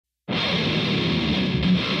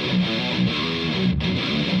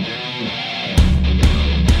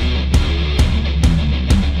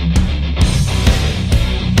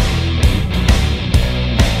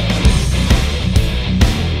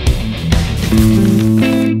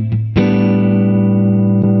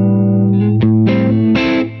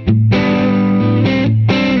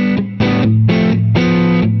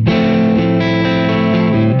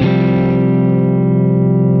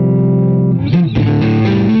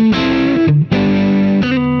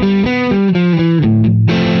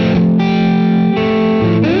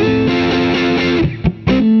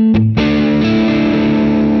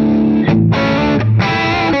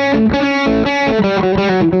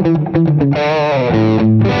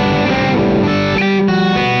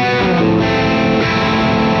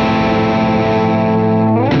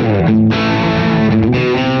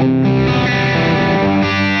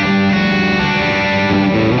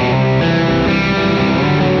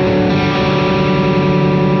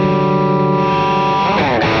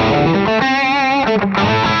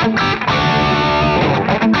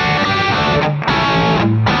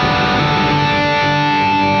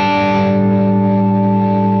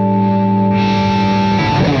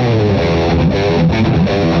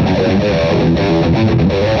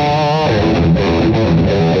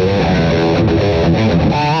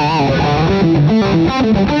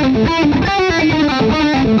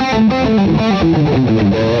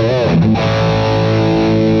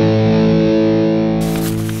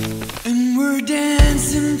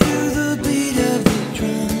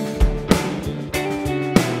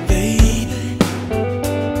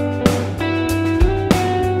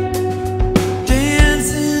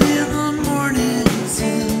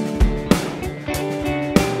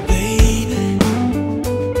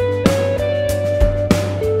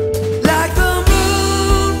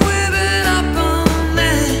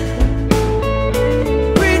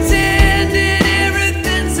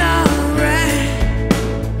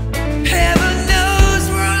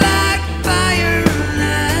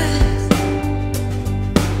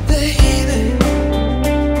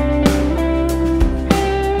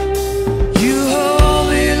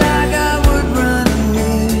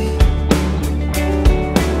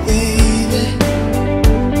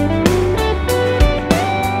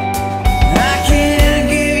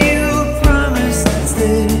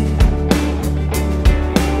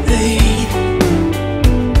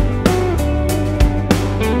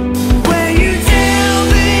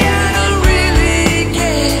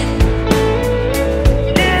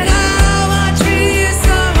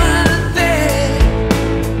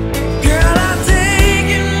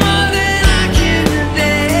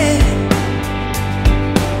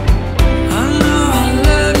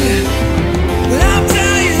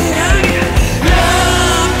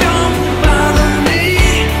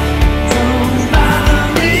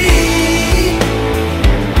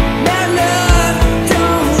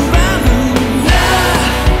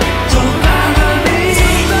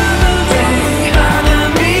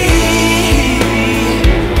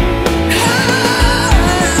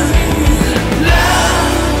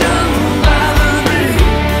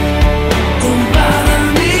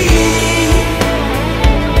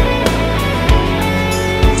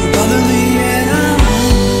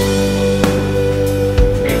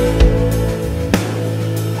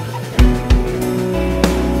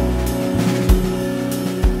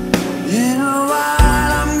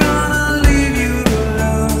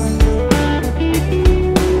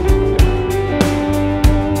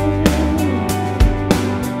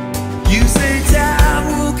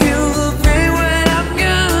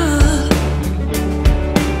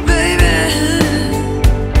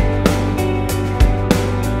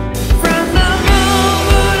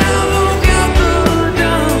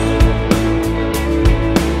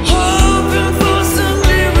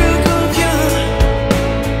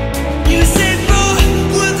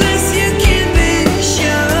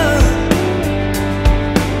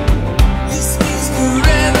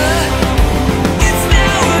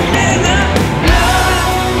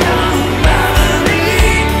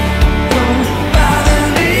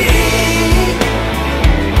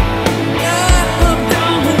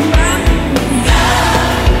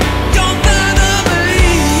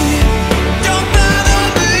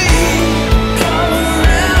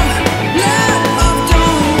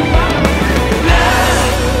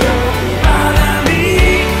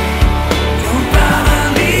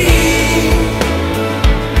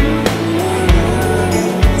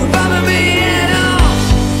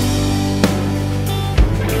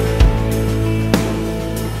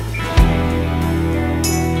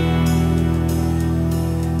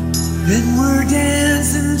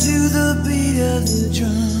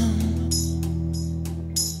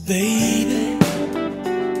baby,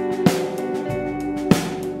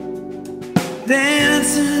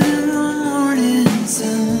 dancing in the morning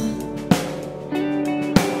sun.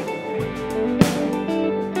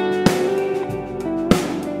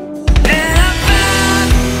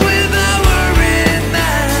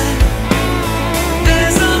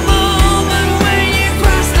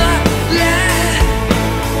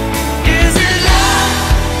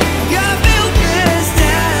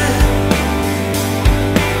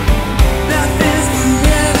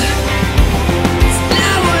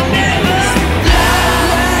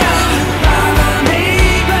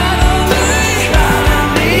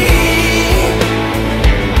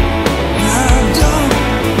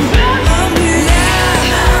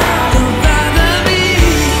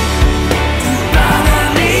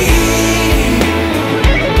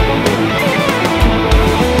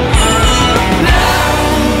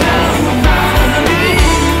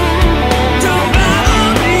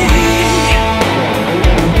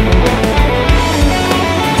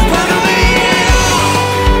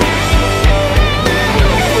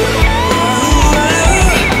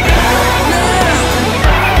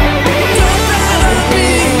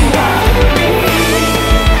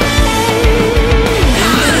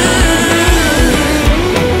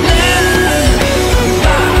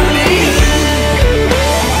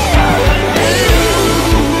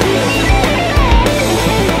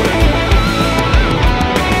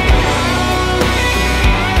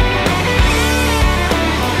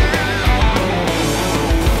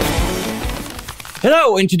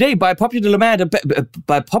 Hello, and today, by popular demand,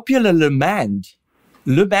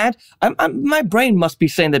 my brain must be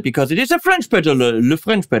saying that because it is a French pedal, le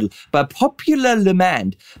French pedal. By popular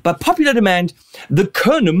demand, the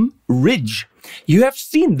Kernom Ridge. You have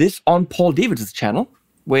seen this on Paul Davids's channel,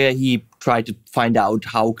 where he tried to find out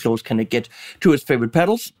how close can it get to his favorite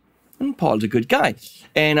pedals. And Paul's a good guy.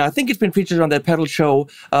 And I think it's been featured on that pedal show.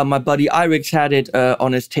 My buddy Irix had it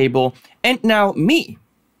on his table. And now me.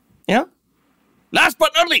 Yeah? Last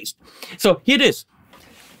but not least. So here it is.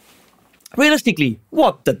 Realistically,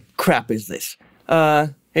 what the crap is this?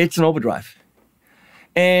 It's an overdrive.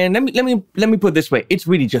 And let me put it this way. It's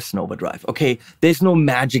really just an overdrive, okay? There's no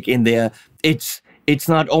magic in there. It's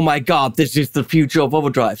not, oh my God, this is the future of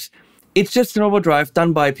overdrives. It's just an overdrive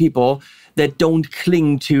done by people that don't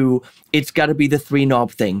cling to, it's got to be the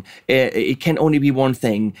 3-knob thing. It can only be one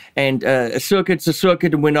thing. And a circuit's a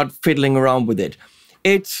circuit and we're not fiddling around with it.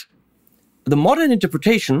 It's the modern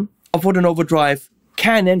interpretation of what an overdrive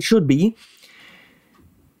can and should be.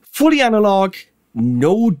 Fully analog,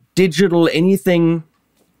 no digital anything.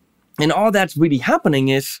 And all that's really happening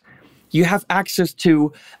is you have access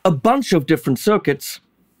to a bunch of different circuits.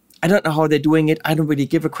 I don't know how they're doing it. I don't really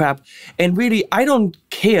give a crap. And really, I don't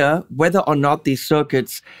care whether or not these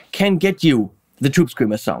circuits can get you the Tube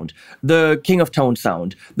Screamer sound, the King of Tone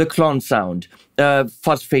sound, the Clon sound,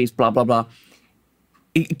 fuzz phase, blah, blah, blah.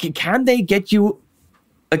 Can they get you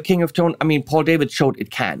a King of Tone? I mean, Paul David showed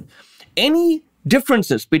it can. Any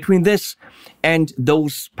differences between this and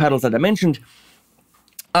those pedals that I mentioned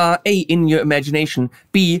are A, in your imagination,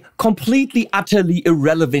 B, completely, utterly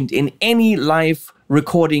irrelevant in any live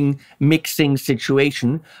recording, mixing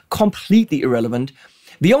situation, completely irrelevant.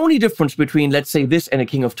 The only difference between, let's say, this and a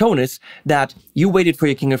King of Tone is that you waited for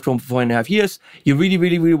your King of Tone for 4.5 years. You really,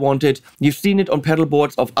 really, really want it. You've seen it on pedal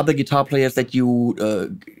boards of other guitar players that you,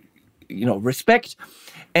 respect.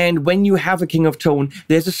 And when you have a King of Tone,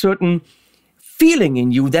 there's a certain feeling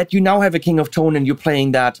in you that you now have a King of Tone and you're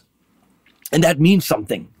playing that. And that means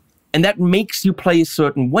something. And that makes you play a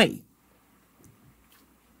certain way.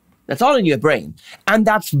 That's all in your brain. And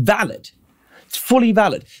that's valid. It's fully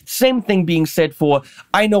valid. Same thing being said for,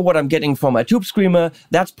 I know what I'm getting from my Tube Screamer.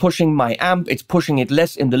 That's pushing my amp. It's pushing it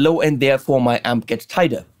less in the low end. Therefore, my amp gets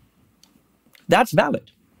tighter. That's valid.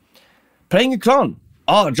 Playing a Clon.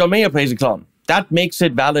 Oh, John Mayer plays a Clon. That makes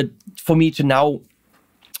it valid for me to now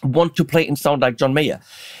want to play and sound like John Mayer.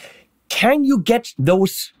 Can you get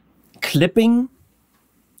those clipping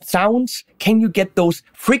sounds? Can you get those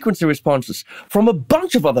frequency responses from a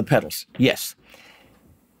bunch of other pedals? Yes.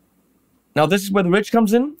 Now, this is where the Ridge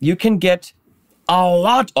comes in. You can get a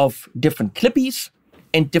lot of different clippies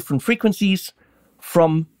and different frequencies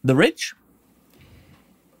from the Ridge.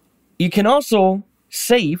 You can also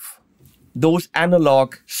save those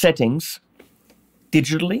analog settings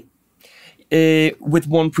digitally with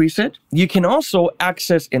one preset. You can also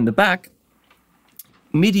access in the back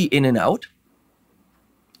MIDI in and out.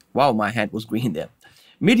 Wow, my hand was green there.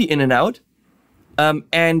 MIDI in and out.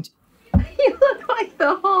 And you look like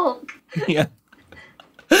the Hulk. Yeah.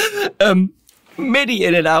 MIDI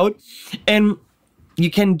in and out. And you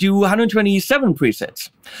can do 127 presets.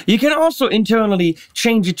 You can also internally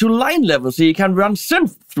change it to line level, so you can run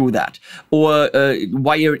synth through that, or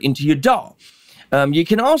wire it into your DAW. You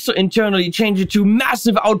can also internally change it to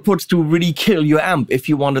massive outputs to really kill your amp if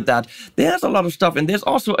you wanted that. There's a lot of stuff, and there's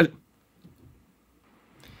also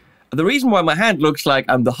the reason why my hand looks like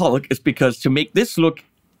I'm the Hulk is because to make this look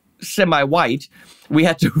semi-white, we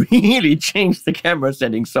had to really change the camera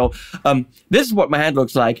settings. So this is what my hand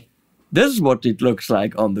looks like. This is what it looks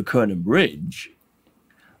like on the Kernom Ridge.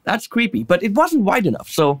 That's creepy, but it wasn't wide enough,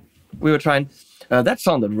 so we were trying. That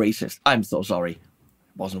sounded racist. I'm so sorry. It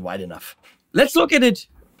wasn't wide enough. Let's look at it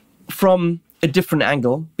from a different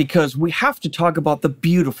angle, because we have to talk about the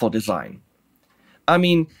beautiful design. I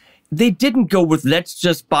mean, they didn't go with let's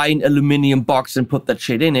just buy an aluminum box and put that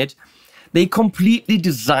shit in it. They completely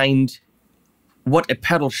designed what a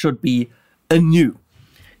pedal should be anew.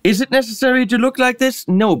 Is it necessary to look like this?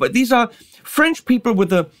 No, but these are French people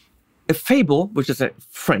with a fable, which is a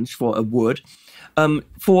French for a word,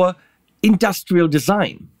 for industrial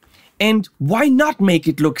design. And why not make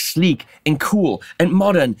it look sleek and cool and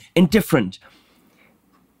modern and different?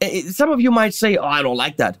 Some of you might say, oh, I don't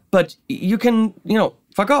like that. But you can,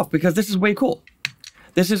 fuck off, because this is way cool.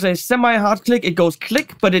 This is a semi-hard click. It goes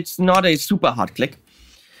click, but it's not a super hard click.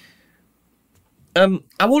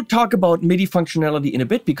 I will talk about MIDI functionality in a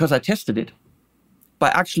bit, because I tested it by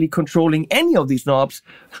actually controlling any of these knobs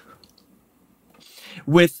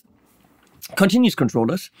with continuous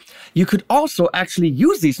controllers. You could also actually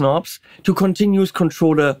use these knobs to continuous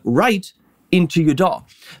controller right into your DAW.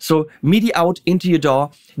 So MIDI out into your DAW.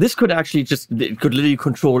 This could actually it could literally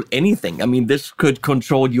control anything. I mean, this could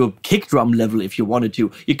control your kick drum level if you wanted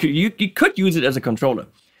to. You could use it as a controller.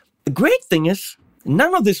 The great thing is,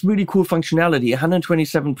 none of this really cool functionality,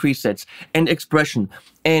 127 presets and expression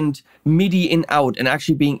and MIDI in out, and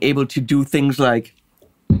actually being able to do things like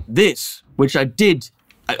this, which I did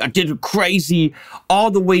crazy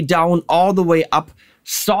all the way down, all the way up,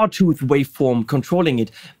 sawtooth waveform controlling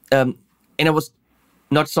it. And I was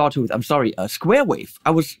not sawtooth, I'm sorry, a square wave. I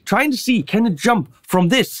was trying to see, can it jump from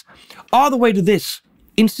this all the way to this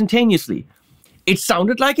instantaneously? It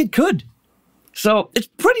sounded like it could. So it's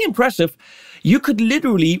pretty impressive. You could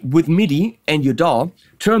literally, with MIDI and your DAW,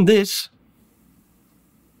 turn this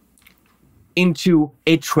into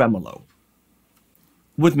a tremolo.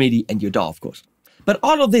 With MIDI and your DAW, of course. But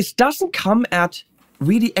all of this doesn't come at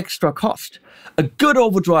really extra cost. A good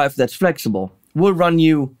overdrive that's flexible will run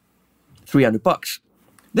you $300.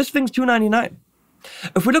 This thing's $299.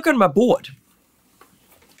 If we look at my board,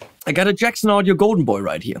 I got a Jackson Audio Golden Boy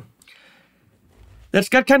right here. That's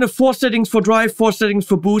got kind of 4 settings for drive, 4 settings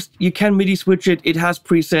for boost. You can MIDI switch it. It has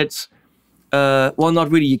presets. Well, not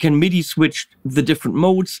really. You can MIDI switch the different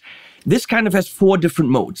modes. This kind of has 4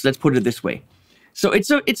 different modes. Let's put it this way. So it's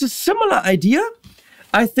a similar idea.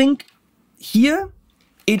 I think here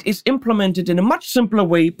it is implemented in a much simpler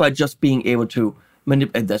way by just being able to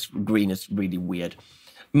manipulate. This green is really weird.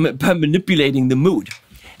 By manipulating the mood.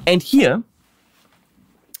 And here,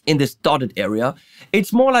 in this dotted area,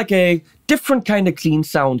 it's more like a different kind of clean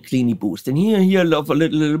sound, cleany boost. And here a little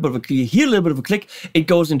bit of a clean, here a little bit of a click, it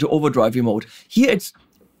goes into overdrive mode. Here it's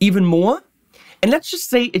even more. And let's just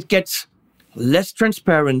say it gets less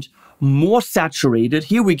transparent, more saturated.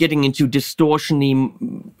 Here we're getting into distortion-y,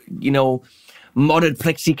 modded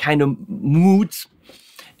plexi kind of moods.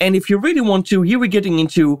 And if you really want to, here we're getting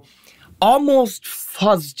into almost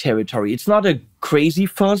fuzz territory. It's not a crazy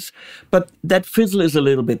fuzz, but that fizzle is a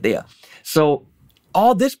little bit there. So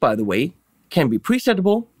all this, by the way, can be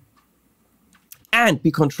presettable and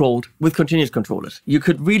be controlled with continuous controllers. You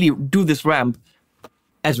could really do this ramp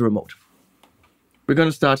as a remote. We're going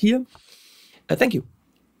to start here. Thank you.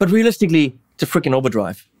 But realistically, it's a freaking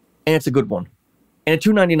overdrive, and it's a good one. And at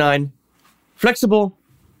 $299, flexible,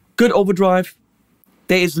 good overdrive.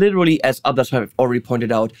 There is literally, as others have already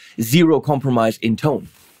pointed out, zero compromise in tone.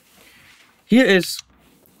 Here is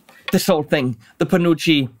this whole thing, the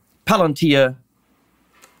Panucci Palantir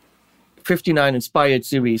 59 inspired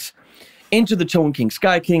series into the Tone King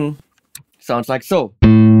Sky King. Sounds like so.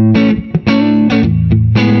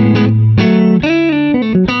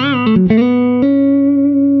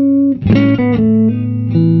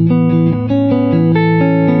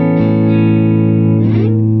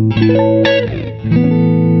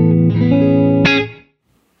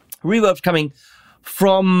 Reverb's coming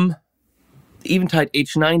from the Eventide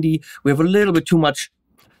H90. We have a little bit too much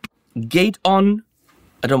gate on.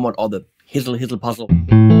 I don't want all the hizzle puzzle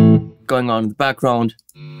going on in the background,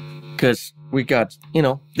 because we got,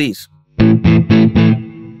 these.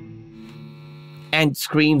 And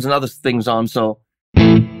screens and other things on, so.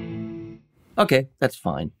 Okay, that's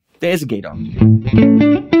fine. There's a gate on.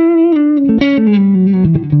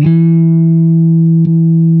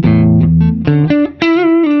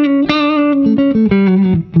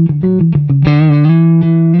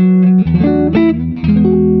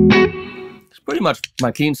 It's pretty much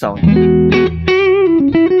my clean sound.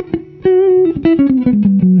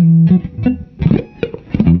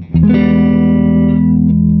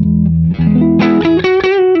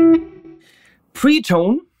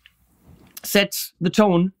 Pre-tone sets the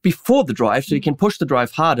tone before the drive, so you can push the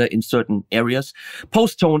drive harder in certain areas.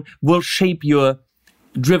 Post-tone will shape your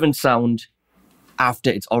driven sound after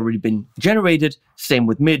it's already been generated. Same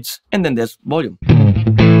with mids, and then there's volume.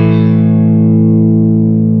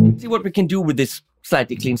 See what we can do with this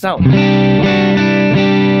slightly clean sound.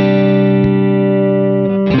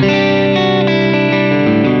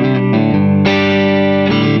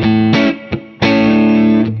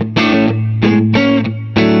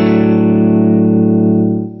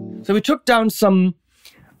 So we took down some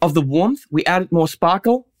of the warmth, we added more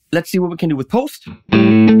sparkle. Let's see what we can do with post.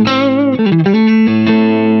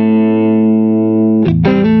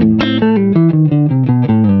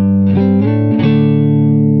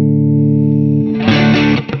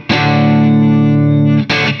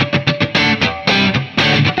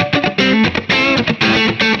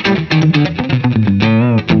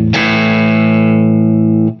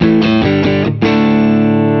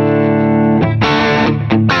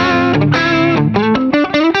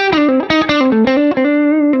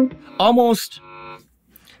 Almost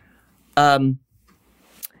kind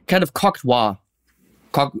of cocktoir.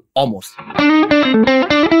 Almost.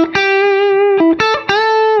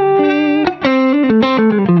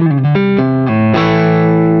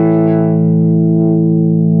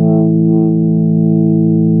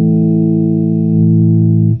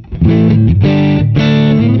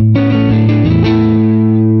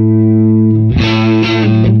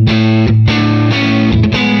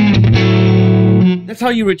 That's how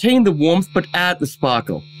you retain the warmth but add the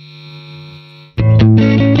sparkle.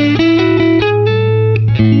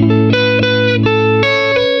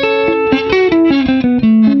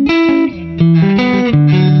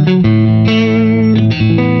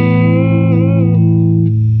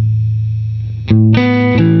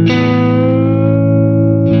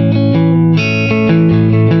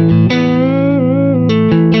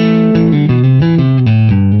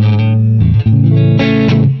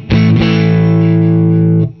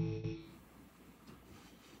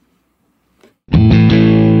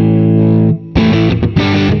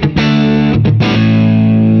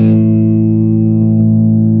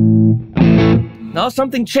 Now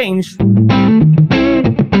something changed.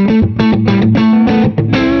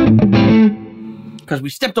 Because we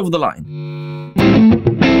stepped over the line.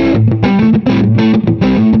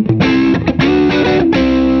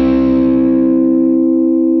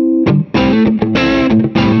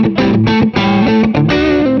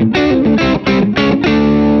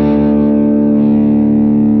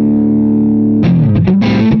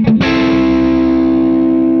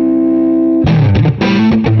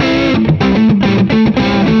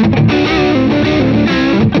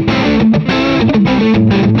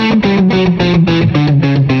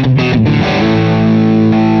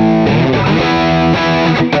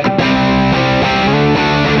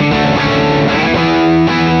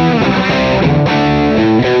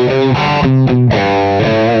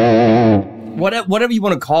 Whatever you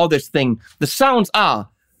want to call this thing, the sounds are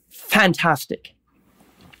fantastic.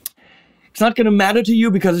 It's not going to matter to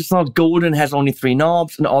you because it's not gold and has only 3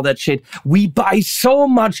 knobs and all that shit. We buy so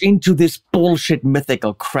much into this bullshit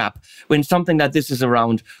mythical crap when something like this is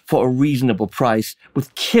around for a reasonable price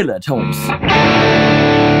with killer tones.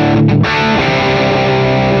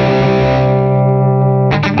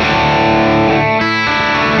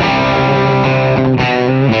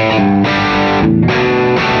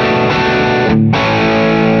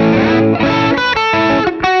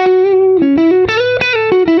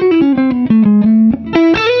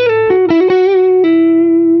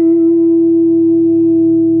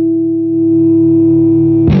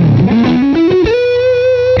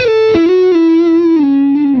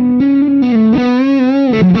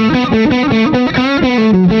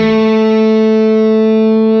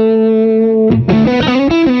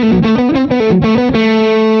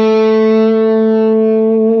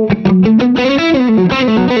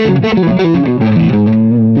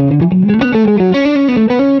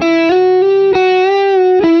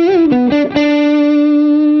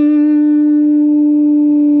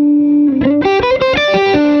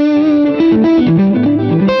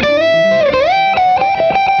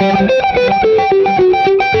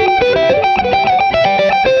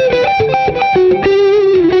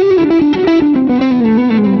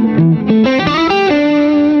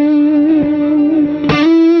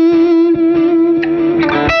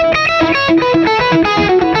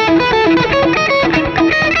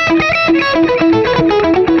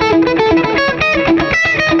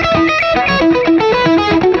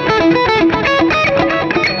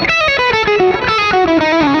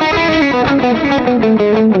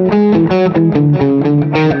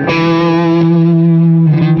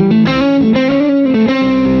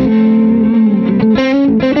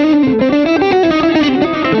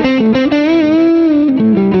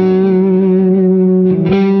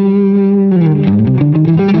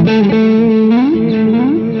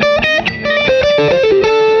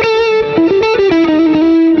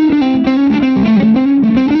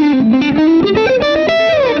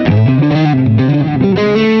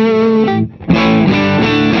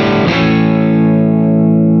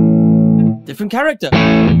 character.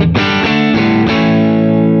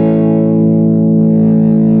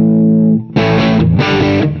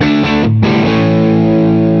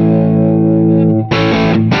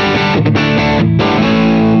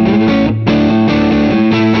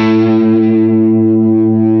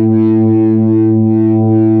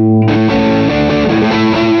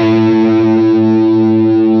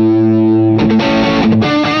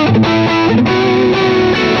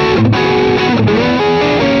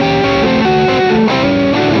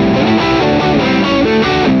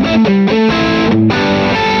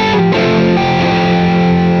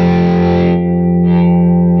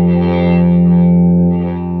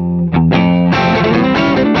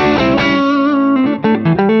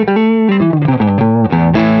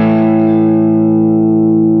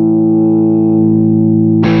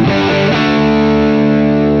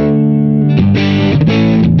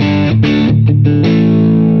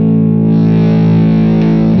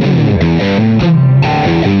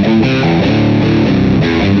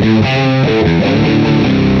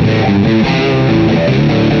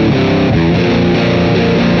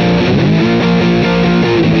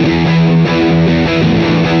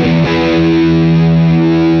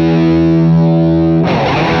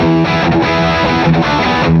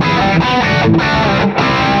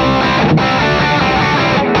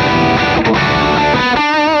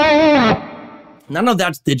 None of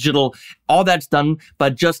that's digital. All that's done by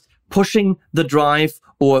just pushing the drive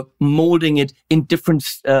or molding it in different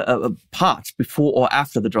parts before or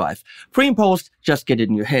after the drive. Pre and post, just get it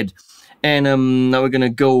in your head. And now we're going to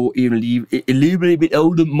go a little bit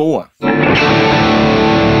older more.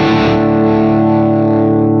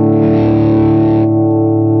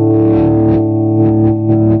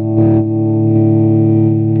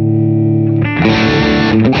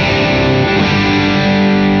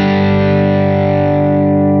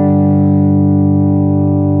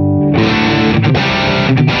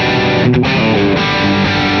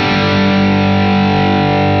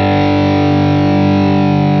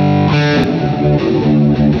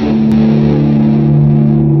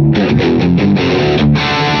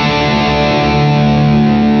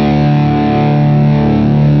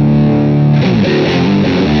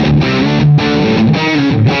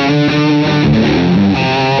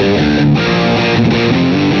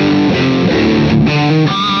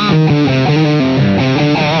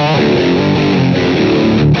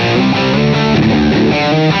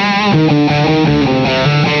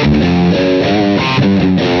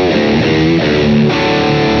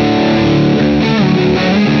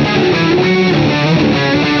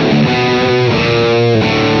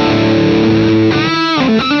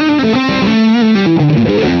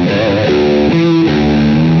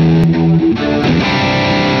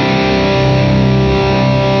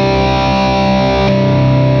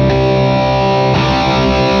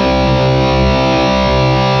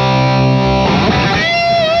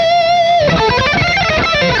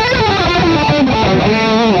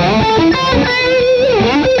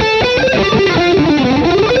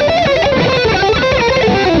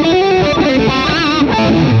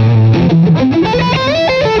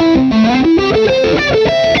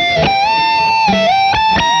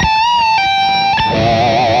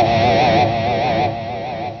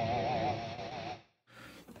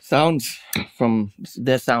 Sounds from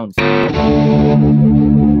their sounds.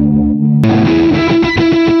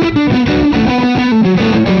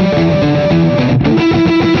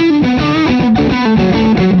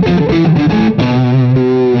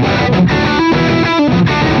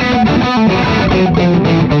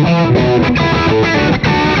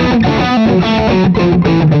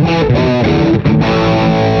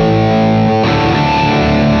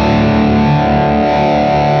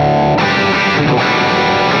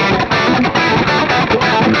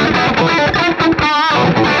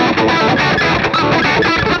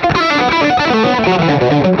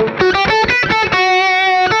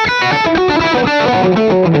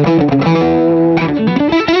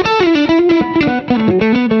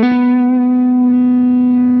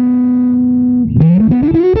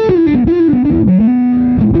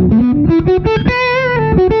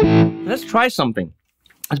 Let's try something.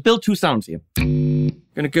 Let's build two sounds here.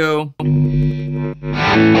 Gonna go.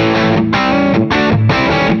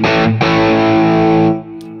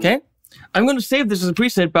 Okay. I'm gonna save this as a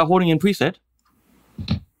preset by holding in preset.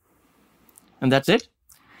 And that's it.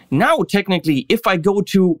 Now, technically, if I go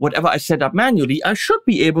to whatever I set up manually, I should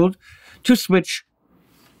be able to switch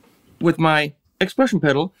with my expression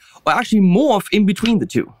pedal or actually morph in between the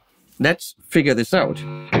two. Let's figure this out.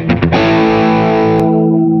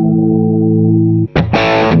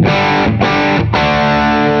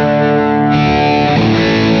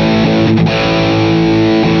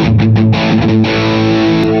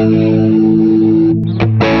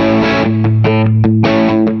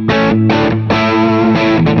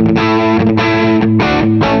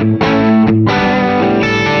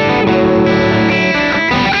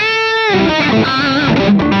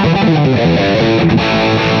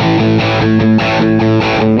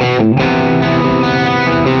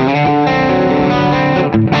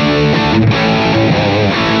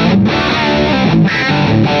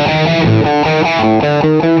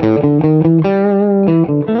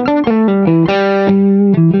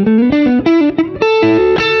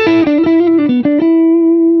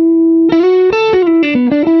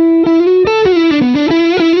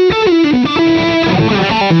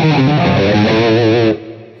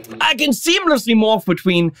 can seamlessly morph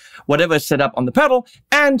between whatever is set up on the pedal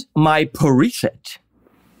and my preset.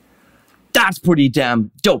 That's pretty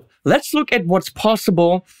damn dope. Let's look at what's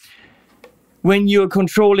possible when you're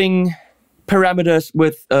controlling parameters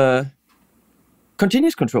with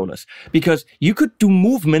continuous controllers, because you could do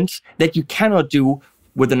movements that you cannot do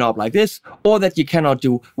with a knob like this, or that you cannot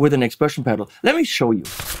do with an expression pedal. Let me show you.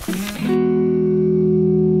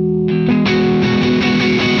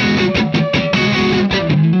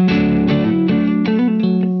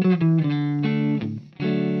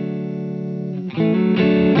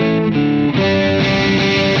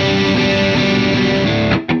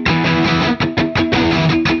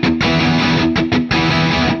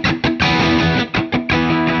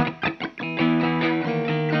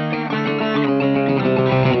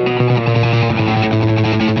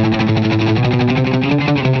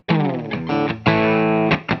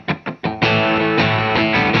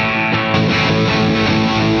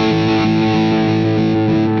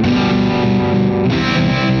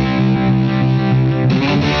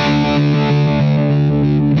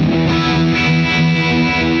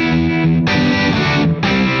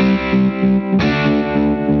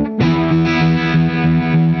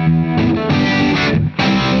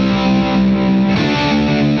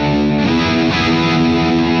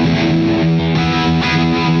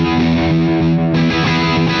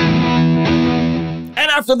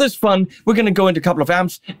 After this fun, we're going to go into a couple of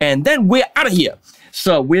amps, and then we're out of here.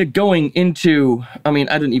 So we're going into, I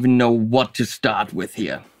don't even know what to start with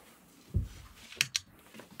here.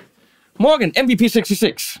 Morgan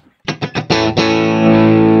MVP66.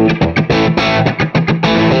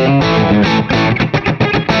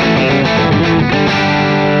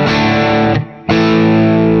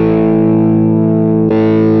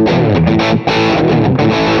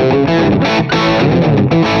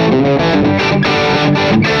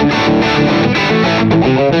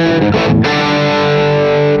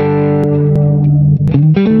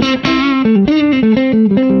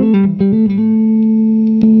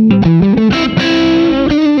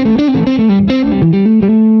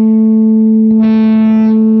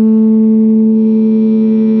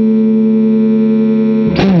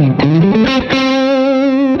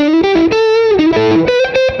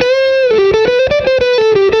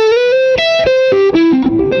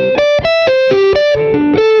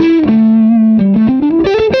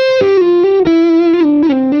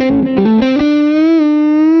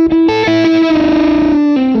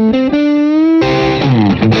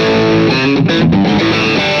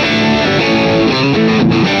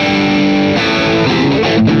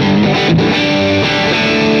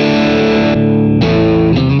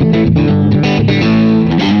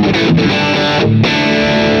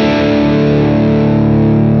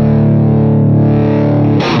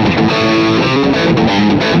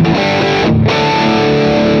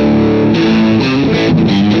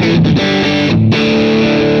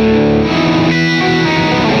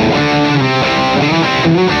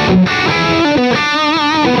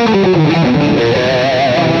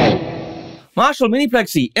 Marshall Mini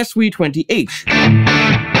Plexi SV20H.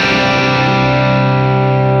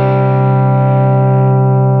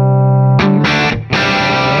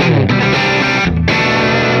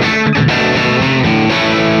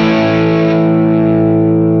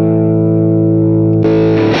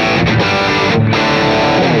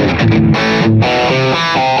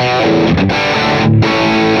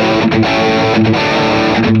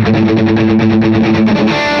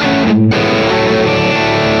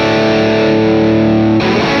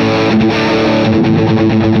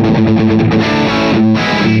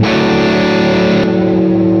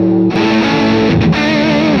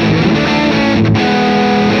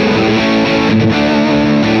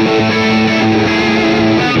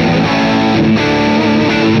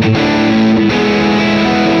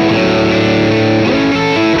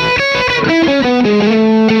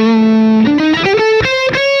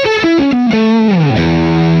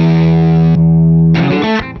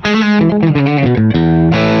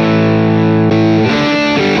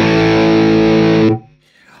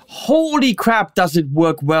 Holy crap, does it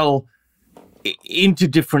work well into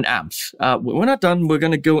different amps. We're not done. We're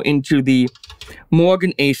going to go into the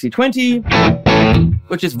Morgan AC20,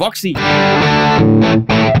 which is voxy.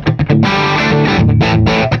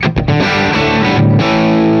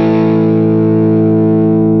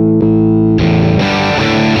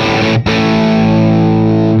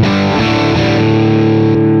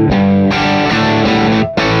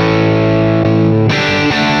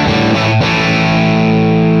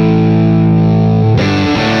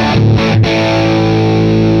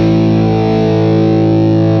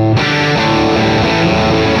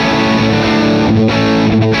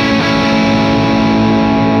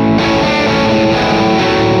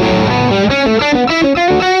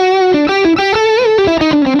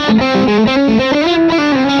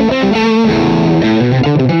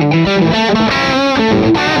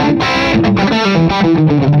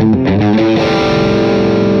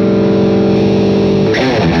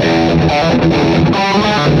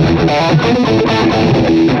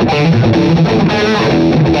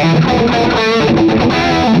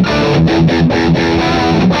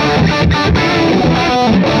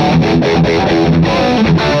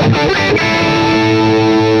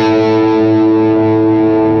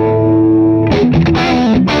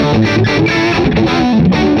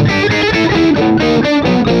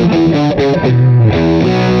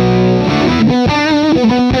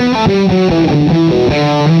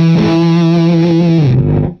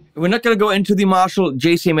 We're not going to go into the Marshall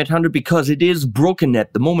JCM800 because it is broken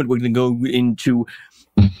at the moment. We're going to go into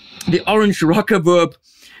the Orange Rockerverb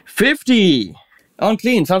 50. On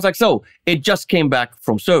clean, sounds like so. It just came back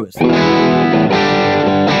from service. Let's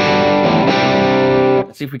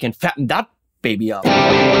see if we can fatten that baby up.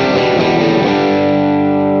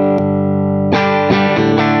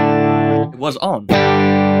 It was on.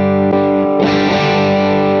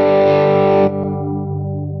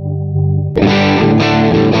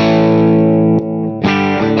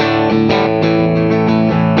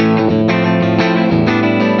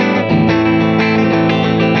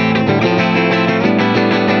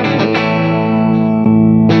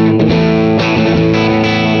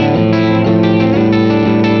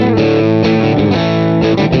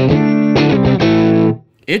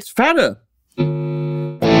 It's fatter.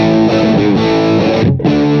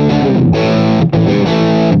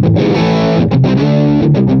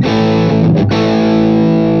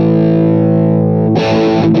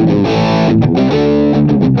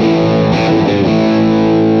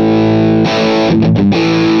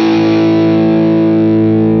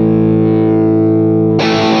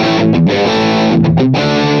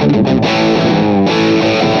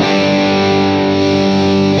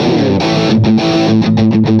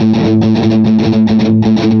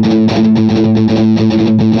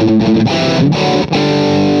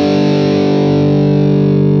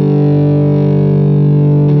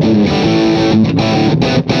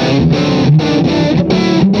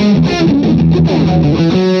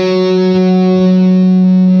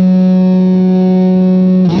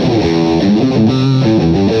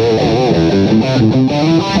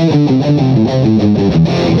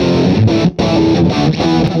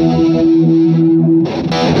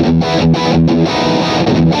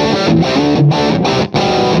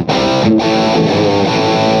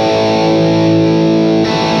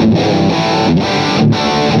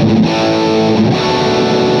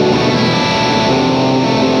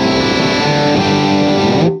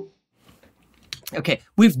 Okay,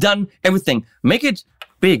 we've done everything. Make it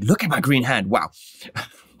big. Look at my green hand. Wow.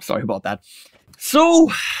 Sorry about that.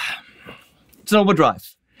 So, it's an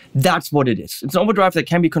overdrive. That's what it is. It's an overdrive that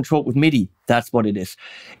can be controlled with MIDI. That's what it is.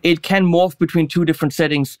 It can morph between two different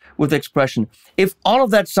settings with expression. If all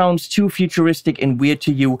of that sounds too futuristic and weird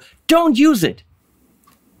to you, don't use it.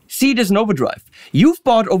 See it as an overdrive. You've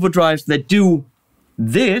bought overdrives that do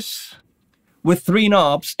this with 3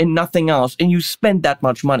 knobs and nothing else, and you spend that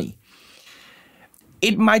much money.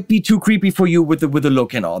 It might be too creepy for you with the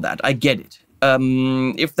look and all that. I get it.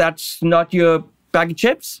 If that's not your bag of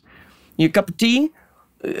chips, your cup of tea,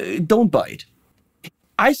 don't buy it.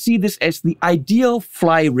 I see this as the ideal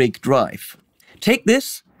fly rig drive. Take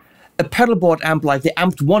this, a pedalboard amp like the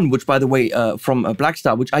AMPETE, which by the way, from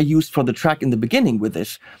Blackstar, which I used for the track in the beginning with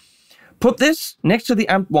this. Put this next to the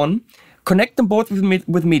AMPETE, connect them both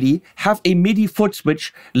with MIDI, have a MIDI foot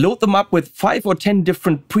switch, load them up with 5 or 10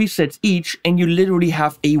 different presets each, and you literally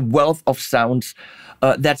have a wealth of sounds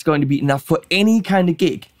that's going to be enough for any kind of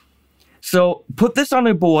gig. So put this on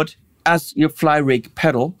a board as your fly rig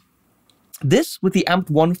pedal. This with the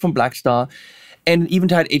AMPETE from Blackstar and an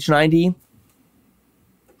Eventide H90,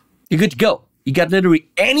 you're good to go. You got literally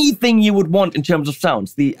anything you would want in terms of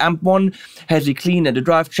sounds. The AMPETE has a clean and a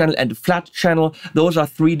drive channel and a flat channel. Those are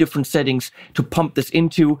 3 different settings to pump this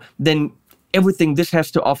into. Then everything this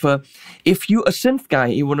has to offer. If you're a synth guy,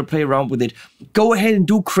 you want to play around with it, go ahead and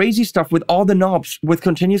do crazy stuff with all the knobs, with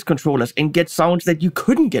continuous controllers, and get sounds that you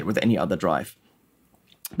couldn't get with any other drive.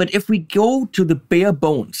 But if we go to the bare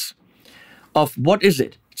bones of what is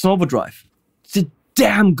it? It's an overdrive. It's a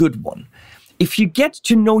damn good one. If you get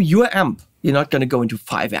to know your amp, you're not going to go into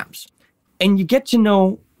 5 amps. And you get to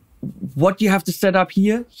know what you have to set up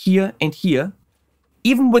here, here, and here.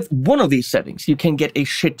 Even with one of these settings, you can get a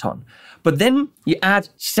shit ton. But then you add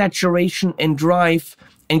saturation and drive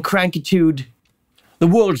and crankitude. The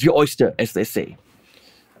world's your oyster, as they say.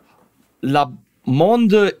 La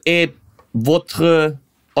monde est votre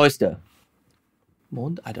oyster.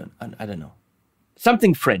 Mond? I don't know.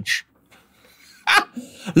 Something French.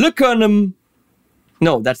 Le Kernom.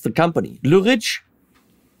 No, that's the company. Le Ridge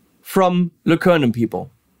from Le Kernom people.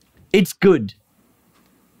 It's good.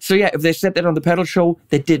 So yeah, if they said that on the pedal show,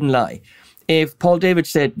 they didn't lie. If Paul David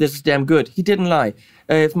said, this is damn good, he didn't lie.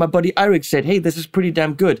 If my buddy Eric said, hey, this is pretty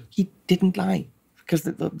damn good, he didn't lie. Because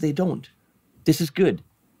they don't. This is good.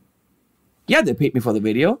 Yeah, they paid me for the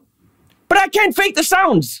video. But I can't fake the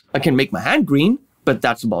sounds. I can make my hand green, but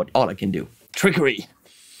that's about all I can do. Trickery.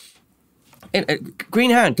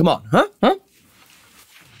 Green hand, come on. Huh?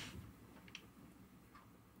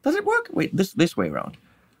 Does it work? Wait, this way around.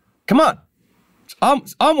 Come on.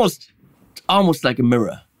 It's almost like a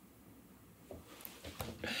mirror.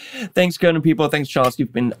 Thanks, Kernom people. Thanks, Charles.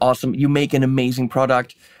 You've been awesome. You make an amazing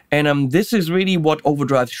product. And this is really what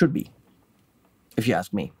overdrive should be, if you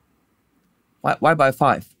ask me. Why buy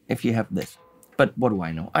 5 if you have this? But what do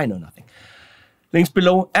I know? I know nothing. Links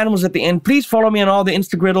below, animals at the end. Please follow me on all the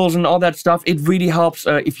Instagriddles and all that stuff. It really helps.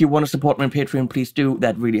 If you want to support me on Patreon, please do.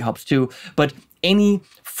 That really helps too. But any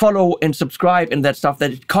follow and subscribe and that stuff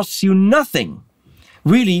that it costs you nothing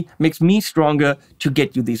really makes me stronger to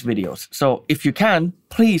get you these videos. So if you can,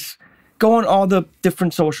 please go on all the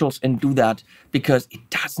different socials and do that because it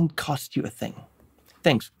doesn't cost you a thing.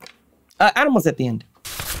 Thanks. Animals at the end.